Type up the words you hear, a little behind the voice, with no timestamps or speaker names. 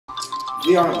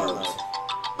VR mode.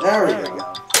 There we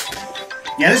go.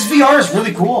 Yeah, this VR is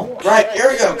really cool. Right, here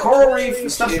we go. Coral Reef.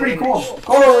 This stuff's pretty cool.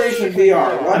 Coral Reef in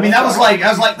VR. I mean, I was like,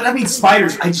 but I mean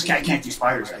spiders. I can't do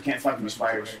spiders. I can't fucking do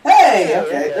spiders. Hey,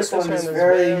 okay, this one is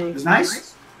very... It's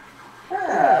nice?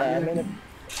 Yeah, I mean,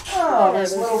 oh,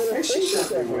 there's little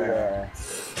fishies everywhere.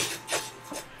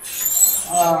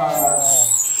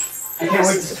 I can't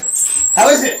wait to... How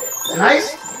is it?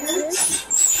 Nice?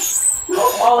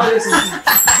 All it is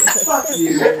fuck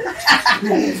you.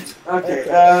 Okay,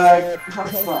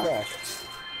 fuck.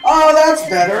 Oh, that's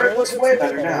better. It looks way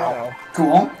better now.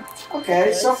 Cool.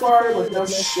 Okay, so far with no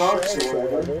sharks or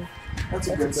whatever. That's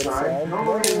a good sign.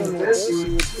 Normally with this,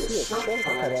 you would see a shark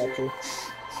come at you.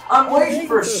 I'm waiting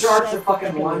for a shark to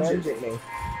fucking lunge at me.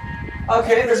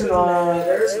 Okay, there's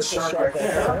a shark right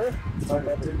there.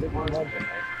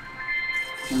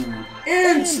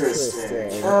 Interesting.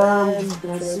 Did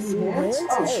I see hands?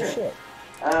 Oh shit.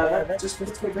 That just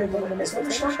puts me back on the next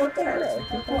one. Shark up there.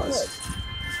 That was.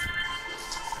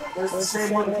 There's the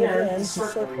same one again. He's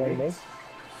circling me.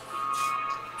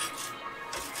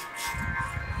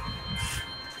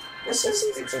 This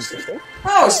is interesting.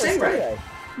 Oh, a stingray.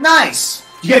 Nice.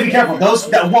 You gotta be careful.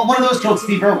 One of those killed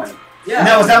Steve Irwin. Yeah. And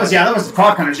that was the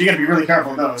croc hunters. You gotta be really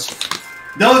careful of those.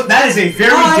 That is a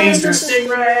very dangerous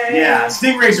stingray. Yeah,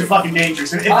 stingrays are fucking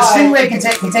dangerous. And if a stingray can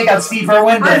take out Steve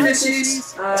Irwin, then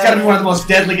it's gotta be one of the most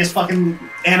deadliest fucking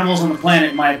animals on the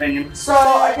planet, in my opinion. So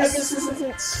I guess this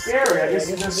isn't scary. I guess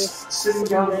you're just sitting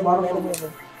down at the bottom of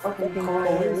the fucking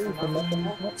coral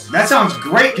reef. That sounds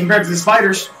great compared to the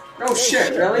spiders. No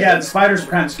shit, really? Yeah, the spiders are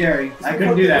kind of scary. I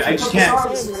couldn't do that. I just can't.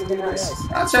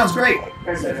 That sounds great.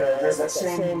 There's that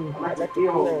same electric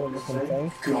eel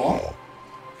thing. Cool.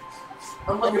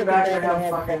 I'm looking back and I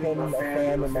have fucking a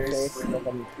fan in the face.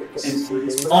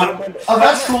 Oh,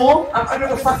 that's cool. I'm under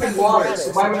the fucking water,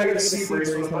 so why would I get a sea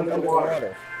breeze when I'm under the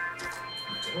water?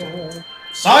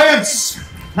 Science!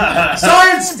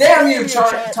 Science! Damn you,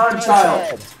 time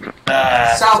child!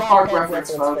 South Park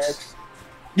reference, folks.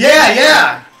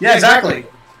 Yeah, exactly.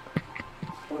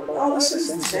 Oh, this is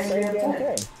the same damn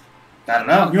thing. I don't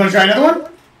know. You want to try another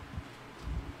one?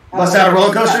 Bust out a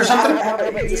roller coaster or something?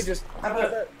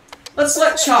 Let's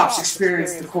let Chops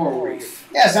experience the coral reef.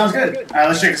 Yeah, sounds good. All right,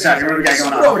 let's check this out. Here, what do we got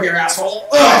going on? Get over here, asshole.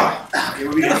 Okay,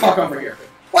 what we Get got? the fuck over here.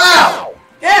 Wow!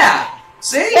 Yeah!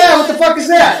 See? Yeah, what the fuck is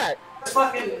that?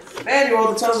 Fucking manual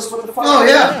that tells us what the fuck. Oh,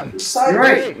 yeah. You're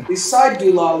right. These side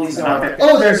doolollies are.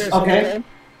 Oh, okay.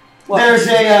 What? There's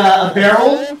a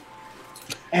barrel,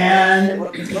 and...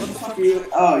 What the fuck are you...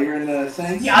 Oh, you're in the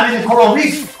thing? Yeah, I'm in the coral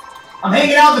reef. I'm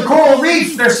hanging out in the coral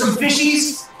reef. There's some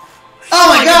fishies. Oh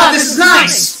my god, this is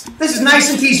nice. This is nice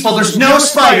and peaceful. There's no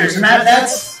spiders, and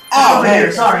that's... Oh,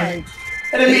 here, sorry.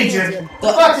 I didn't mean to.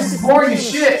 The fuck, this is boring as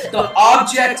shit. The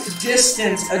object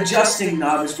distance adjusting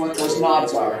knob is what those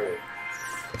knobs are.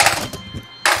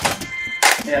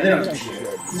 Yeah, they don't do shit.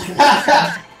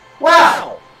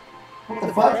 Wow. What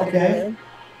the fuck? Okay.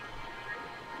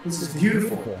 This is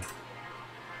beautiful.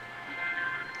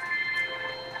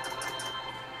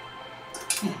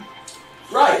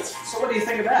 Right. So what do you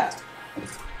think of that?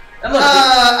 And look,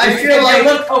 I feel like...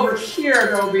 look over here,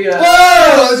 there'll be a...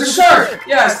 Whoa! There's a shark!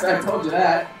 Yes, I told you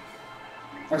that.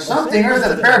 Or something. Or is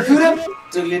that a barracuda?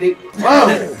 Whoa! Maybe.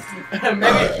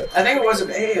 I think it was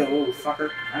an oh, fucker.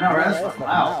 I know, right? That's fucking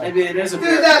loud. Maybe it is a...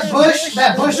 Dude, that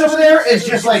bush over there is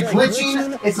just like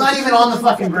glitching. It's not even on the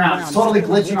fucking ground. It's totally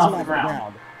glitching off the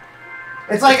ground.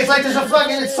 It's like there's a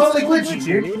fucking... It's totally glitchy,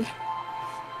 dude.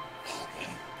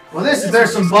 Well,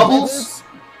 there's some bubbles.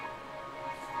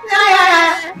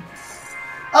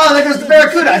 Oh, there goes the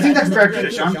barracuda. I think that's a barracuda,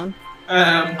 Sean.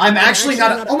 I'm actually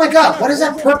not... Oh my god, what is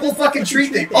that purple fucking tree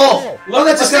thing? Oh, look,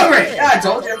 that's a stingray. Yeah, I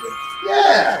told you.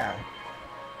 Yeah.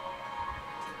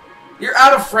 You're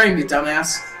out of frame, you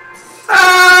dumbass.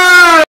 Ah!